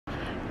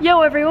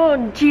Yo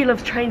everyone, G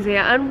Loves Trains here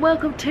and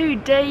welcome to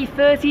day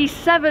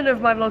 37 of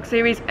my vlog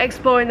series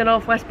exploring the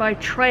Northwest by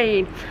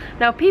train.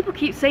 Now people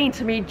keep saying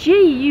to me,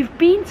 gee, you've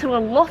been to a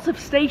lot of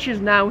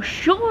stations now,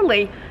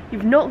 surely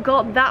you've not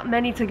got that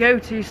many to go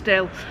to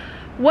still.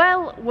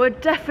 Well, we're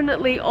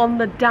definitely on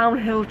the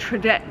downhill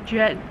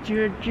trajectory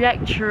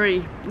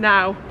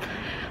now,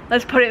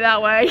 let's put it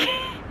that way.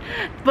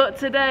 But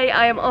today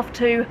I am off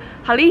to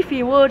Whalley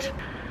Wood,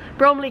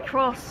 Bromley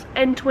Cross,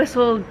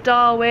 Entwistle,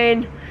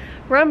 Darwen,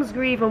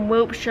 Ramsgreave and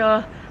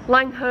Wilpshire,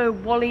 Langho,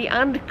 Whalley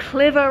and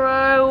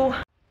Clitheroe.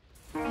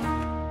 I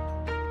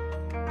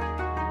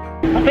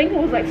think I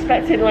was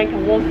expecting like a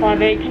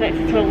 158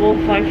 connected to a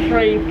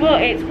 153,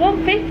 but it's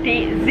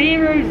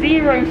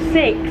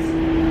 150,006.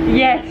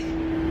 Yes,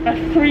 a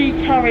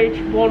 3-carriage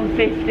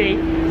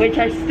 150, which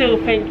I still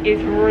think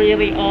is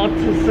really odd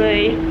to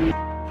see.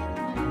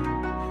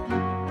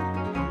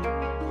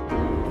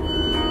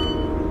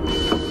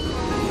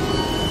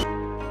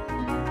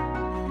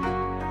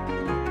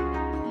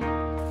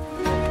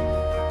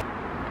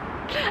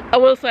 I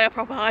will say a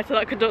proper hi to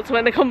that conductor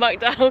when they come back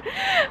down.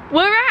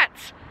 We're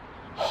at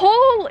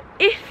Whalley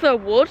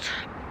Wood,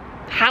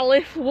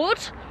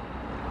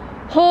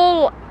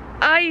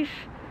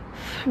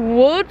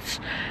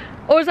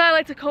 or as I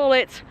like to call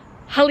it,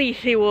 Whalley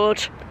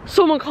Wood.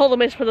 Someone call the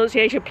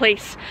mispronunciation,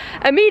 please.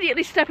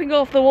 Immediately stepping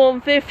off the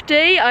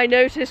 150, I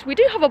noticed we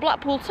do have a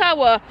Blackpool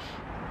Tower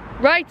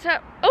right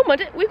at, oh my,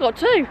 we've got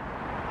two.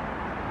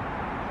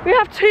 We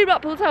have two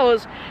Blackpool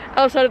Towers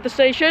outside of the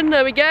station,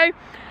 there we go.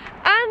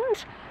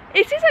 And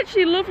it is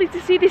actually lovely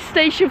to see this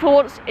station for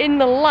once in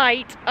the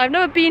light. I've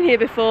never been here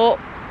before,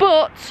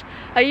 but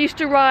I used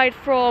to ride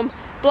from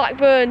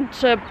Blackburn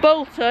to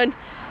Bolton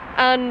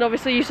and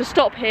obviously used to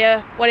stop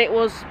here when it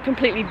was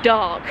completely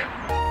dark.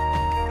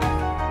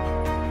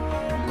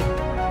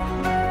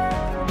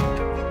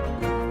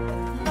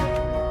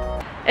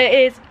 It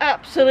is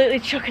absolutely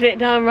chucking it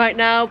down right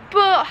now,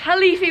 but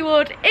Whalley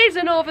Wood is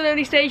a northern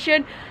only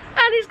station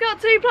and it's got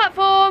two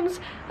platforms,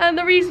 and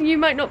the reason you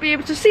might not be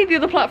able to see the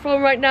other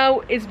platform right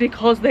now is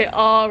because they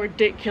are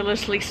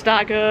ridiculously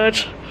staggered.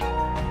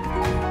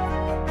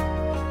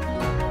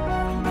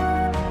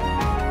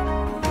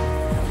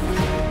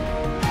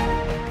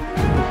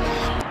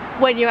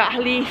 When you're at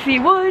Whalley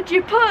Wood,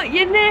 you put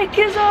your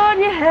knickers on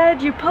your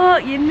head, you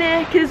put your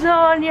knickers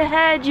on your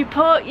head, you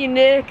put your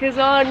knickers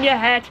on your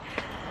head.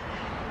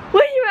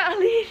 When you're at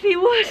Whalley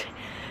Wood,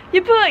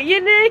 you put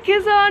your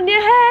knickers on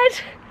your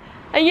head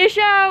and you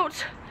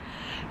shout,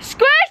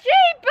 "Squishy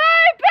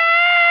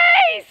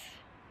babies!"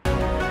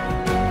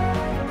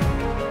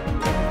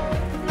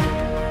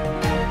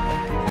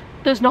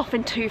 There's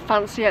nothing too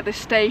fancy at this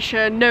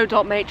station, no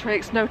dot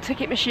matrix, no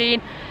ticket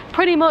machine,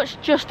 pretty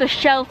much just a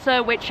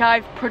shelter which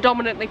I've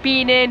predominantly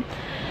been in,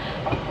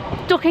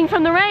 ducking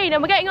from the rain,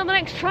 and we're getting on the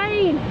next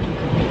train,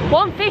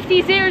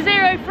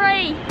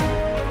 150,003.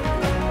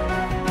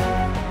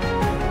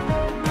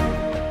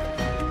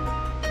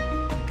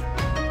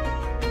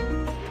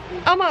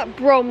 I'm at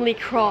Bromley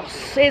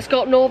Cross. It's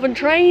got northern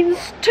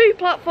trains, two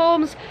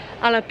platforms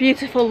and a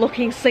beautiful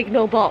looking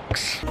signal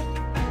box.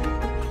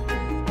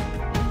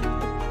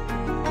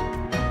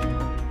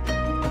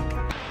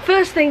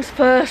 First things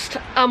first,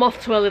 I'm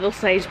off to a little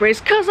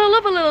Sainsbury's because I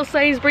love a little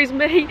Sainsbury's,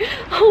 me.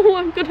 Oh,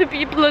 I'm gonna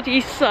be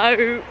bloody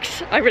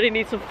soaked. I really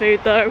need some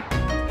food though.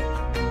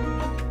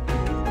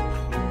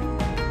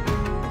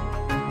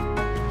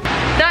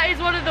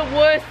 The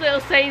worst little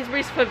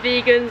Sainsbury's for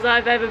vegans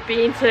I've ever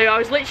been to. I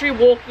was literally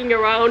walking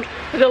around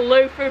with a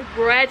loaf of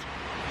bread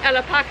and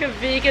a pack of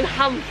vegan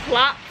ham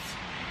flaps,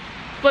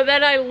 but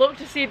then I looked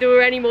to see if there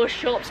were any more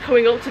shops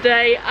coming up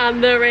today,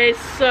 and there is,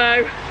 so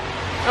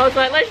I was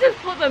like, let's just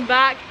put them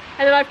back.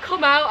 And then I've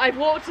come out, I've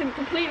walked in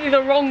completely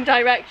the wrong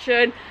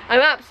direction,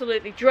 I'm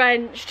absolutely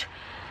drenched.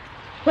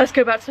 Let's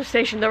go back to the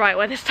station the right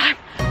way this time.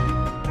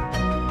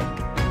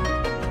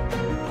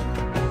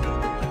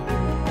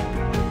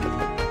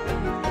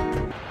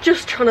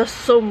 Just trying to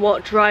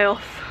somewhat dry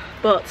off,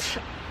 but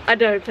I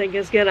don't think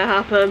it's gonna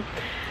happen.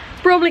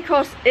 Bromley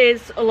Cross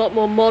is a lot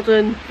more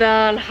modern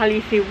than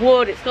Whalley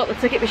Wood. It's got the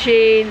ticket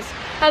machines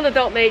and the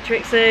dot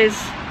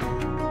matrices.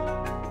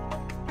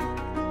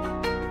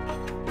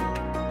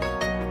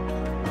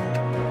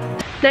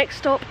 Next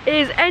stop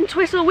is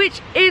Entwistle,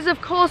 which is of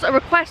course a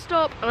request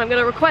stop, and I'm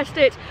going to request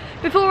it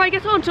before I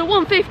get on to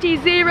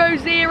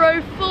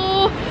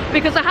 150,004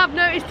 because I have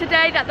noticed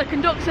today that the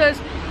conductors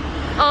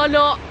are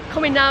not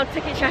coming down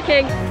ticket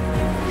checking.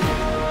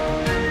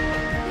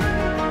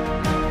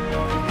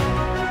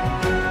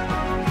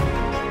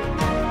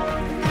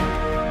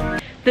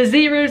 The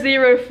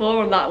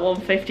 004 on that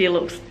 150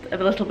 looks a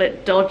little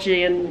bit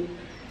dodgy, and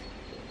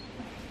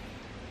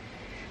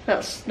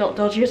that's not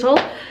dodgy at all.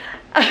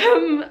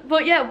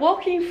 But yeah,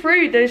 walking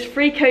through those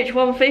free coach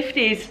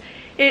 150s,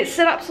 it's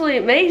an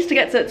absolute maze to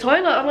get to the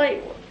toilet. I'm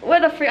like, where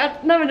the free, I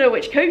never know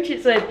which coach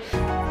it's in.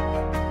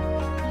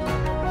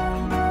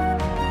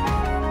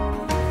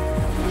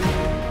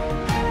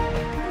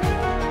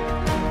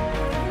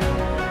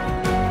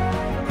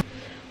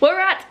 We're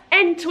at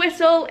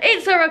Entwistle,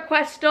 it's a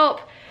request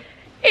stop.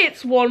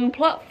 It's one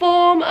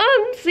platform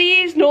and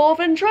sees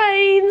northern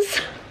trains.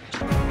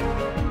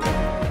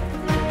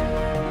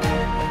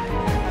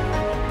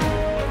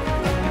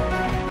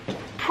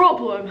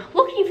 Problem,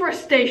 looking for a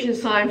station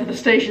sign for the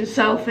station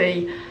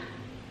selfie,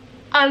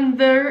 and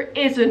there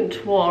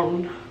isn't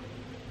one.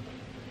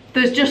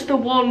 There's just the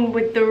one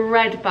with the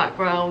red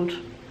background.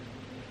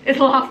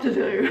 It'll have to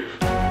do.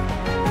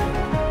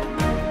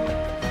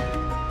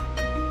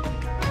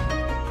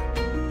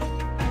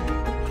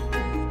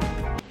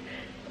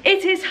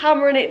 It is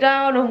hammering it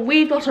down and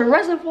we've got a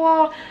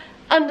reservoir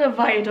and a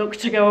viaduct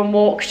to go and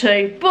walk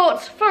to. But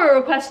for a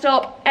request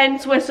stop,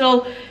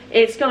 Entwistle,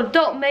 it's got a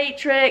dot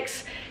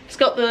matrix, it's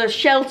got the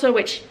shelter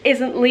which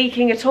isn't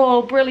leaking at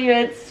all,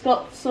 brilliant, it's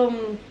got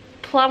some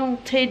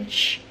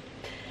plantage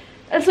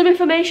and some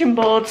information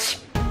boards.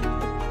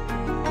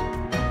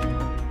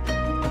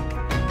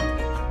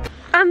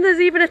 And there's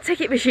even a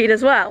ticket machine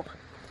as well.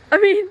 I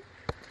mean,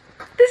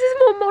 this is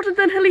more modern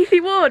than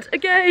Haleethy Wood,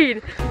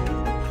 again.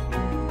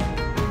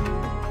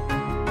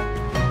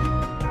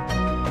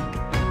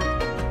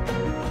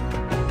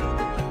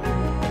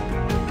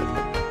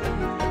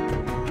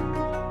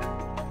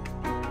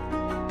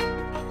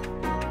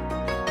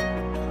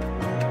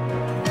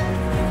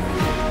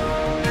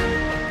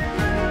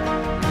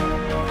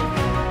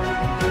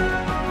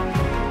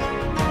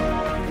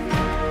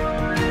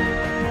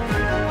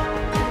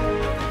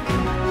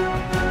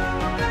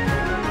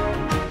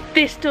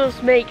 This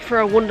does make for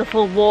a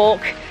wonderful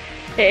walk.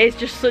 It is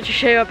just such a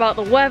shame about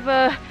the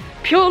weather,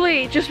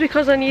 purely just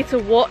because I need to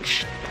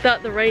watch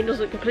that the rain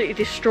doesn't completely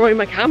destroy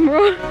my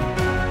camera.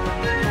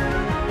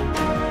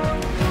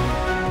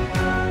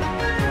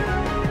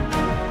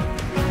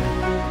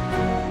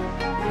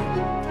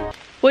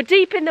 We're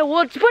deep in the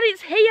woods, but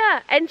it's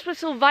here,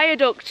 Entwistle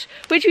Viaduct,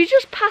 which we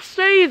just passed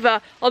over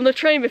on the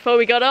train before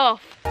we got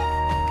off.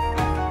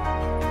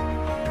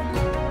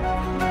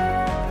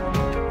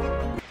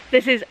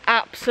 This is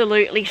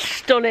absolutely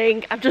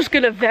stunning. I'm just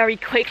gonna very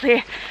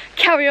quickly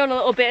carry on a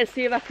little bit and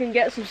see if I can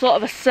get some sort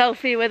of a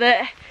selfie with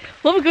it.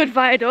 Love a good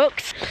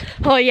viaduct.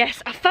 Oh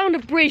yes, I found a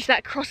bridge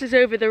that crosses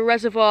over the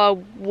reservoir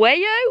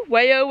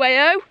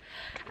Wayo.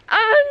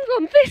 And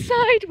on this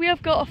side we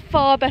have got a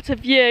far better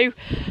view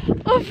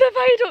of the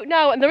viaduct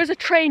now, and there is a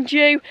train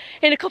due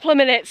in a couple of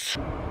minutes.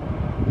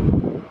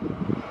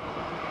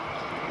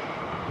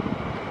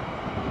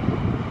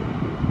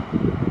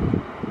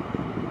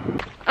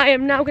 I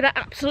am now going to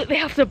absolutely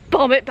have to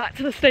bomb it back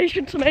to the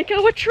station to make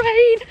our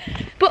train.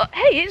 But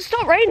hey, it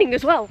stopped raining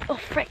as well. Oh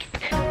frick.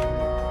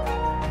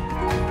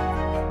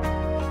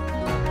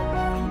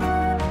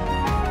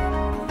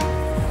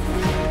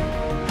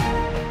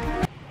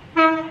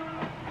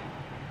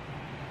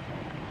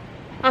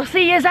 I'll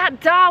see yous at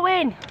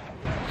Darwen.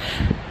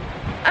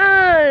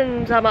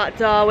 And I'm at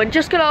Darwen.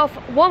 Just got off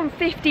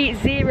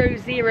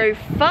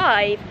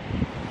 150.005.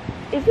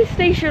 Is this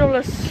station on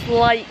a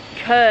slight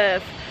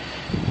curve?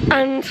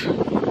 And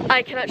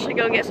I can actually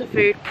go and get some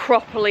food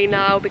properly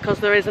now because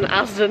there is an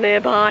Asda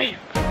nearby.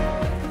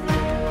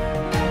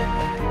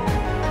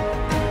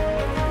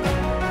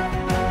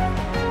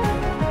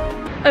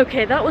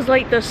 Okay, that was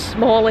like the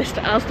smallest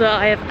Asda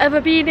I have ever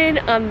been in,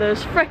 and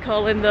there's frick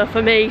all in there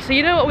for me. So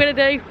you know what we're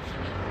gonna do?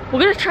 We're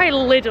gonna try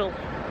Lidl.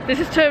 This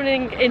is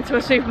turning into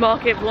a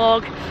supermarket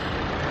vlog,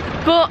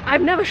 but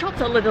I've never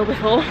shopped at Lidl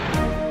before.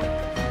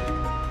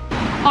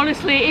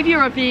 Honestly, if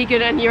you're a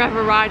vegan and you're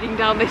ever riding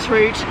down this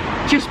route,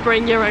 just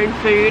bring your own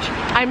food.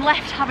 I'm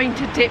left having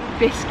to dip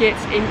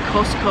biscuits in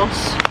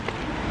couscous.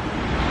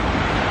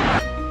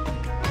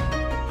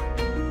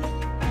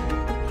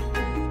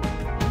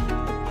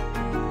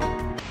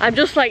 I'm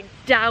just like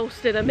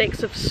doused in a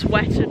mix of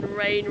sweat and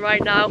rain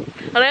right now.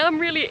 And I am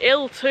really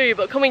ill too,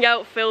 but coming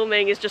out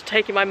filming is just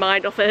taking my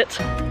mind off it.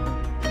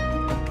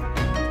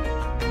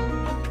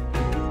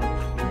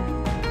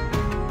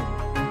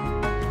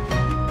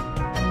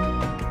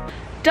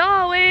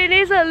 Darwen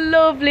is a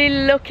lovely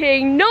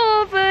looking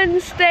northern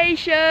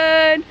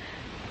station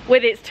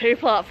with its 2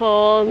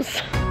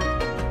 platforms.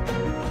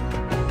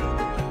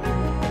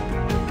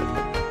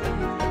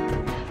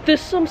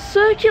 There's some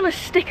circular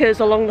stickers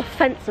along the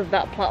fence of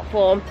that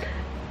platform.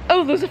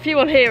 Oh, there's a few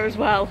on here as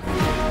well.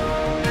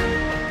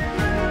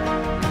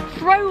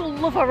 Throw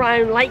love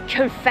around like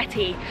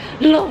confetti.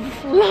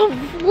 Love,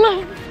 love,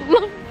 love,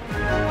 love.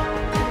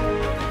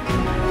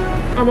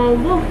 I'm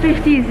on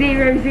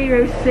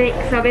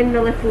 150.006. I'm in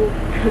the little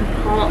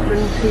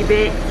compartmenty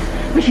bit,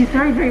 which is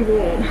very, very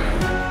warm.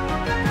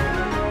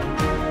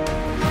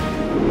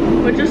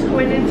 We're just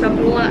going into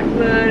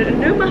Blackburn,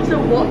 and no matter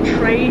what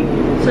train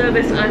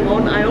service I'm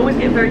on, I always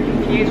get very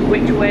confused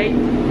which way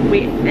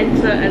we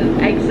enter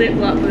and exit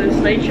Blackburn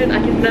station. I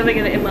can never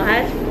get it in my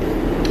head.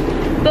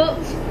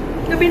 But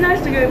it'll be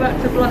nice to go back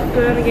to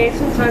Blackburn again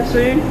sometime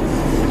soon.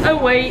 Oh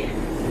wait,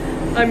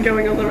 I'm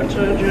going on the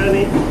return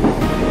journey.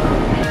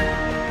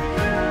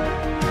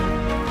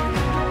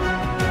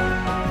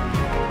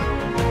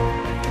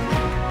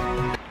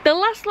 The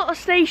last lot of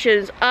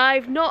stations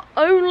I've not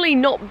only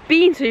not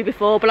been to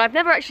before, but I've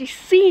never actually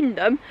seen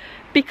them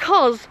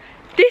because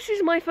This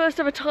is my first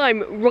ever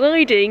time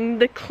riding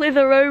the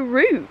Clitheroe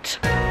route.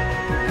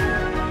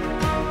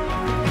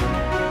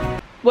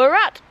 We're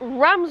at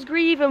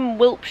Ramsgreave and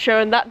Wilpshire,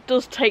 and that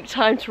does take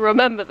time to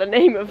remember the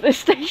name of this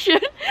station.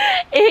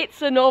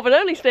 It's a northern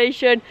only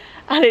station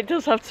and it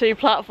does have 2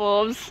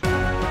 platforms.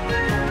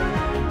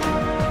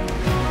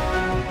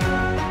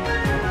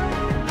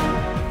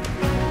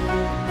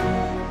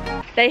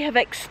 They have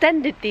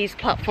extended these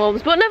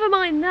platforms, but never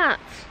mind that.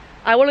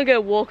 I want to go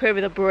walk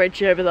over the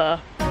bridge over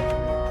there.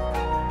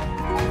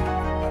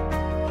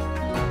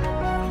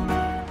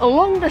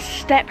 Along the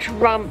stepped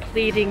ramp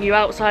leading you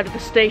outside of the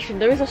station,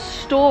 there is a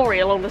story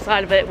along the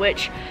side of it,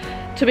 which,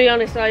 to be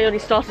honest, I only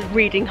started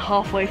reading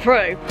halfway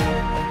through.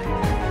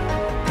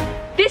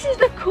 This is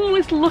the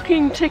coolest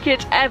looking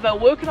ticket ever.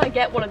 Where can I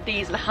get one of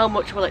these and how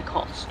much will it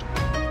cost?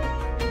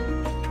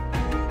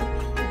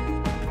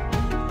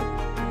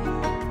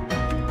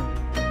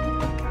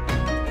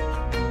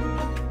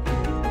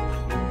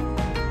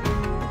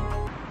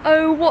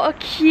 Oh, what a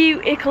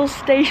cute Eccles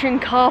station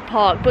car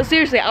park. But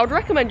seriously, I would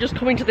recommend just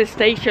coming to this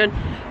station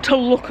to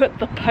look at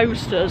the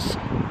posters.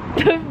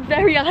 They're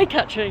very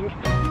eye-catching.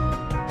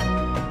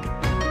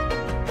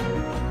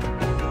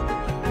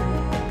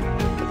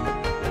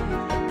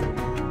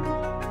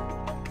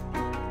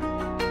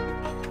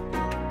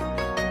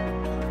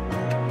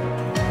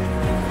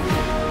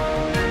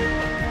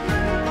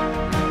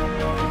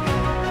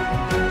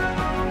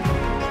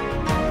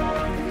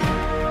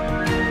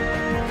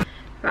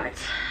 Right.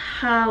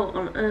 How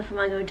on earth am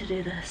I going to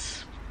do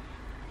this?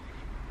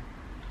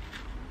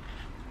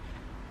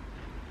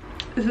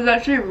 This is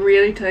actually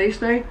really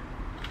tasty.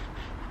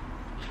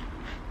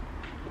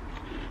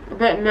 A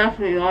bit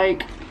mathy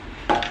like.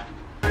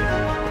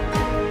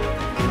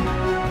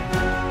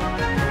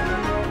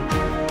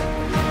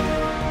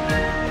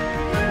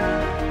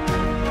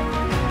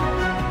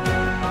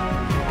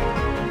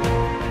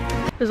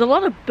 There's a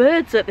lot of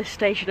birds at this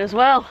station as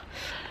well.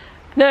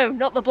 No,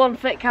 not the blonde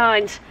fit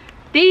kind.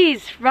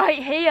 These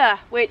right here,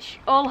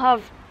 which all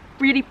have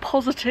really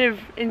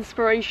positive,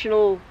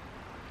 inspirational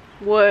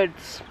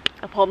words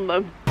upon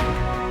them.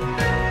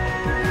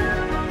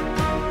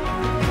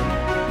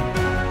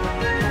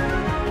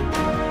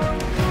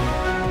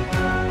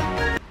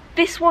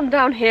 This one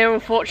down here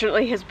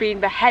unfortunately has been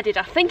beheaded.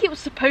 I think it was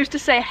supposed to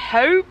say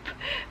hope,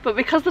 but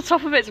because the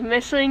top of it's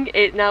missing,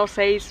 it now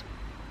says,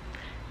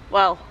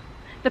 well,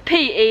 the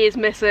PE is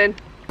missing.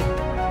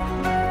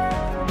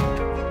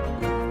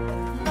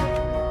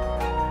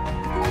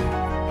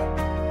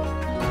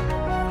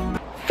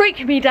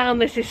 Freak me down,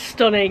 this is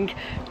stunning.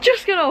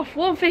 Just got off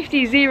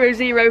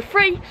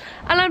 150.003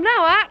 and I'm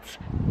now at,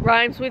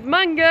 rhymes with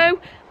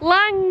mango,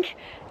 Lang,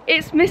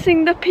 it's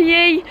missing the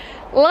PE,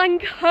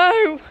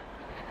 Langho.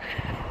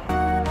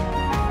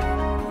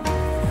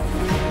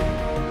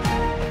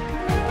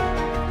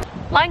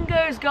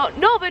 Langho's got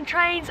northern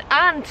trains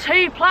and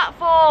 2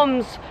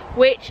 platforms,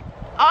 which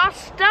are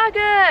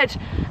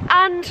staggered.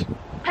 And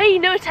pay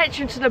no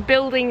attention to the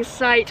building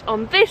site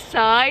on this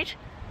side.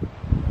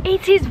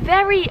 It is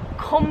very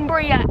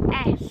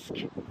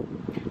Cumbria-esque.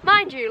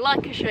 Mind you,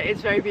 Lancashire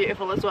is very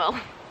beautiful as well.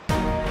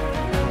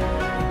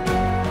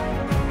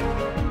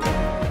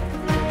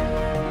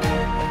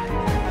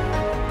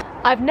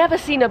 I've never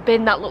seen a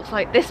bin that looks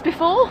like this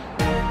before.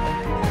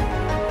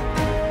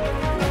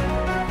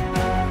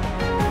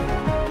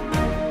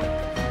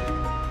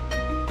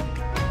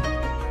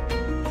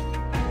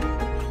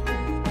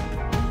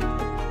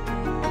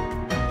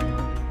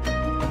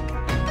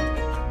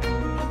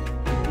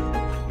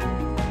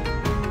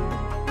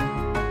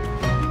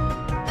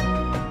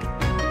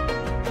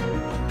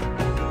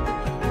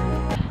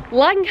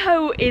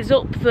 Langho is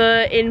up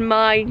there in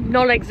my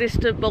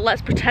non-existent, but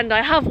let's pretend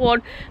I have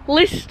one,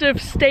 list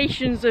of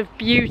stations of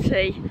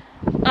beauty.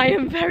 I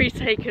am very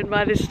taken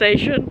by this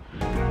station.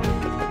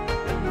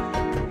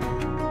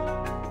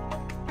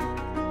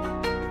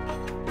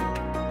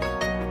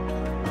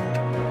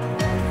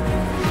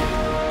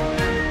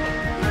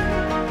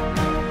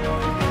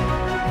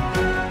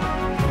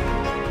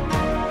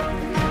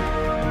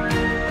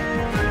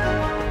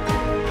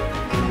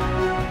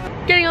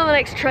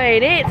 Next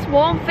train, it's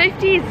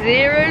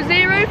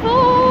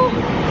 150.004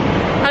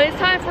 and it's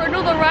time for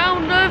another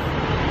round of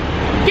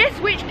guess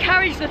which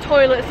carriage the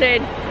toilet's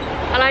in,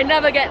 and I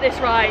never get this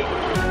right.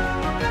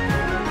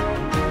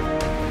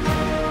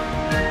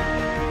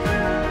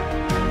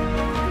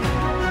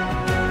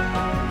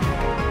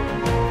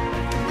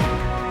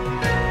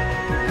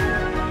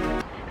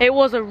 It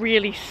was a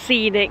really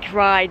scenic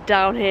ride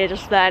down here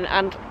just then,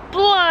 and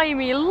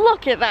blimey,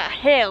 look at that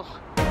hill.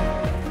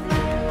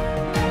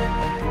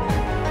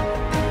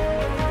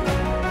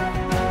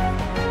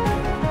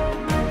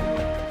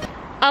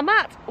 I'm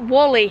at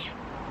Whalley,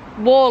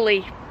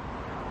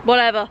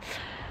 whatever.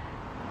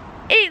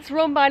 It's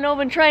run by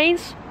Northern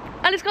Trains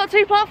and it's got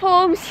 2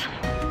 platforms.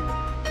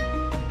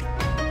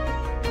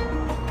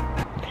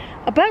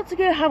 About to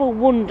go have a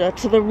wander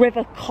to the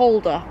River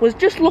Calder. Was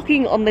just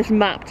looking on this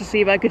map to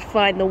see if I could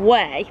find the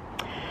way.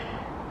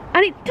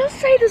 And it does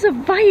say there's a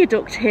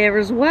viaduct here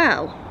as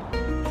well.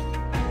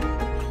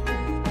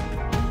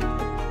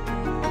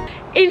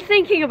 In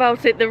thinking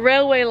about it, the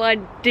railway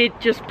line did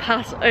just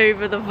pass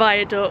over the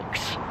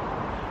viaducts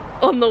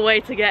on the way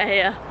to get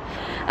here.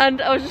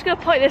 And I was just going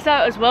to point this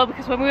out as well,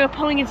 because when we were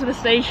pulling into the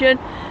station,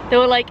 there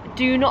were like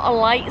do not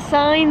alight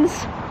signs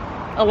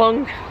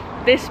along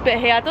this bit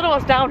here. I don't know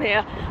what's down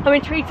here. I'm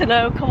intrigued to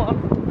know. Come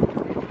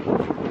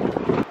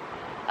on.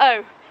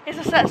 Oh, it's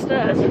a set of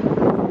stairs.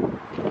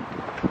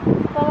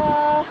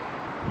 I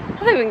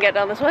think we can get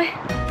down this way.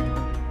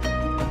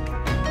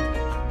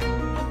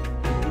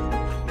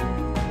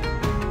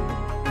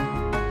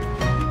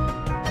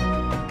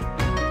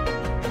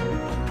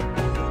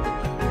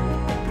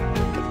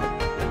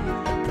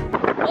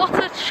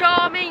 What a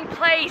charming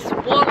place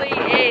Whalley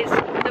is.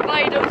 The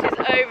viaduct is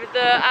over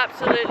there,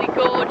 absolutely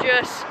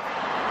gorgeous.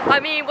 I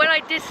mean, when I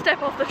did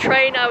step off the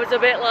train, I was a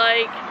bit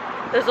like,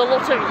 there's a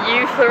lot of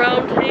youth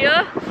around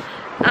here.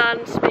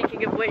 And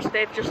speaking of which,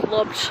 they've just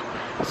lobbed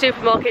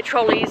supermarket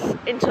trolleys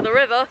into the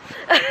river.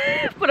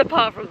 But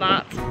apart from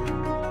that.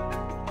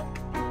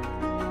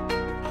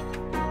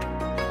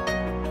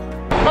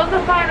 On the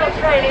final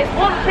train, it's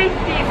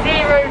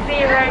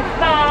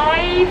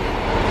 1:50:005.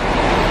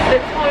 The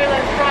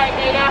toilet's right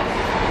here.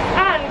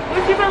 And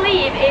would you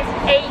believe it's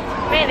 8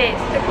 minutes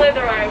to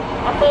Clitheroe? I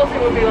thought it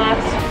would be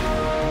less.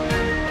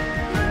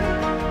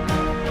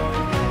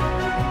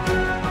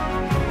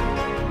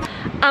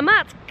 I'm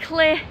at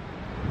Clitheroe.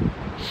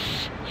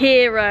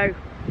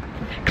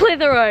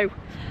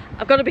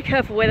 I've got to be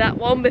careful with that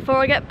one before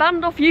I get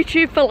banned off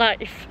YouTube for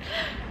life.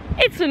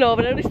 It's a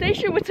northern only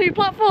station with 2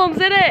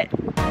 platforms in it.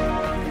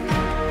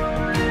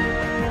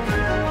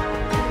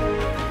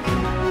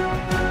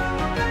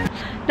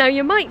 Now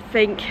you might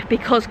think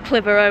because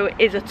Clitheroe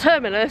is a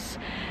terminus,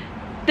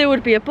 there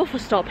would be a buffer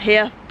stop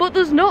here, but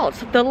there's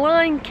not. The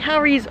line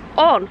carries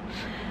on.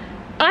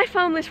 I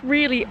found this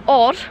really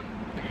odd,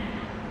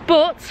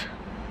 but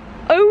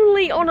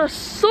only on a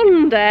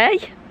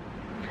Sunday,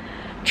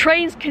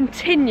 trains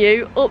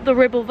continue up the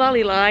Ribble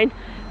Valley line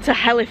to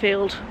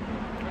Hellifield.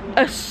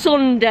 A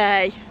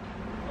Sunday.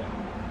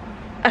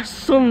 A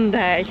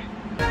Sunday.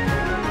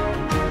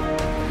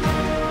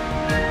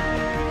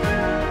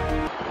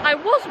 I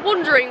was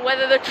wondering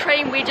whether the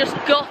train we just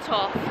got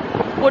off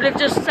would have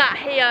just sat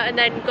here and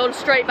then gone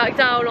straight back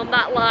down on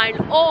that line,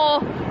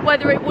 or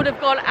whether it would have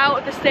gone out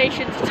of the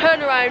station to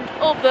turn around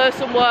up there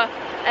somewhere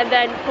and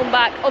then come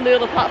back on the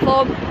other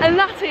platform, and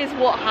that is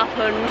what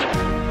happened.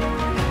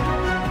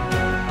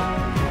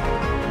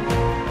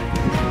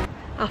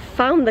 I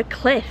found the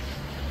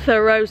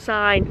Clitheroe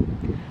sign.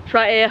 It's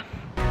right here.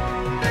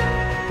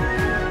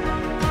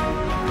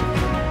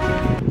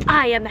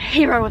 I am the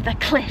hero of the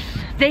cliff.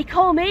 They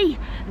call me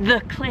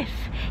the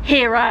Cliff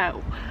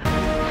Hero.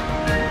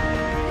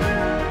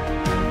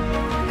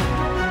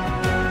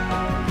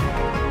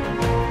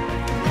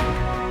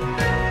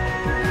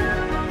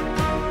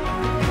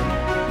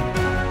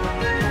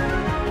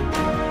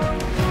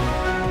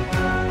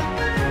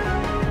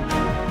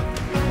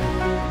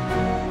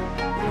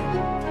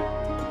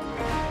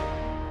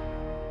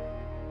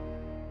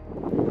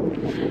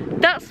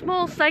 That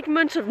small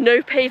segment of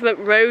no pavement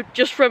road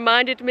just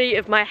reminded me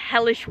of my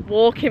hellish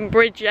walk in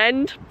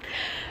Bridgend.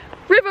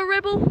 River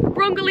Ribble,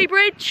 Bromley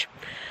Bridge.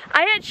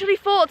 I actually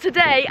thought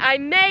today I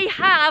may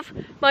have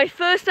my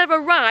first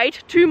ever ride,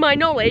 to my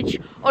knowledge,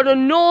 on a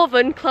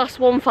Northern Class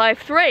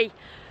 153.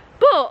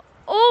 But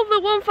all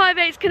the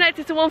 158s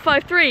connected to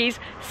 153s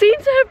seem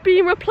to have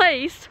been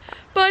replaced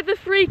by the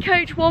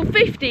 3-coach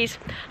 150s.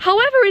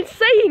 However, in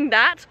saying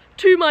that,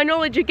 to my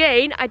knowledge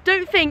again, I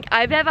don't think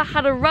I've ever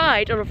had a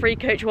ride on a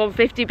 3-coach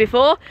 150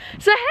 before.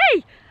 So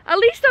hey, at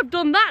least I've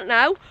done that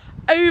now,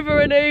 over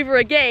and over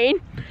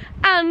again.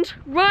 And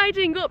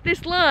riding up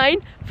this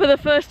line for the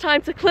first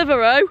time to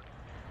Clitheroe,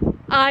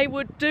 I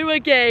would do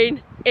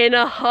again in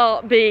a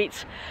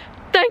heartbeat.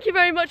 Thank you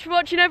very much for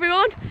watching,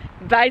 everyone.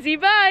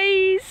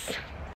 Bye-zy-byes.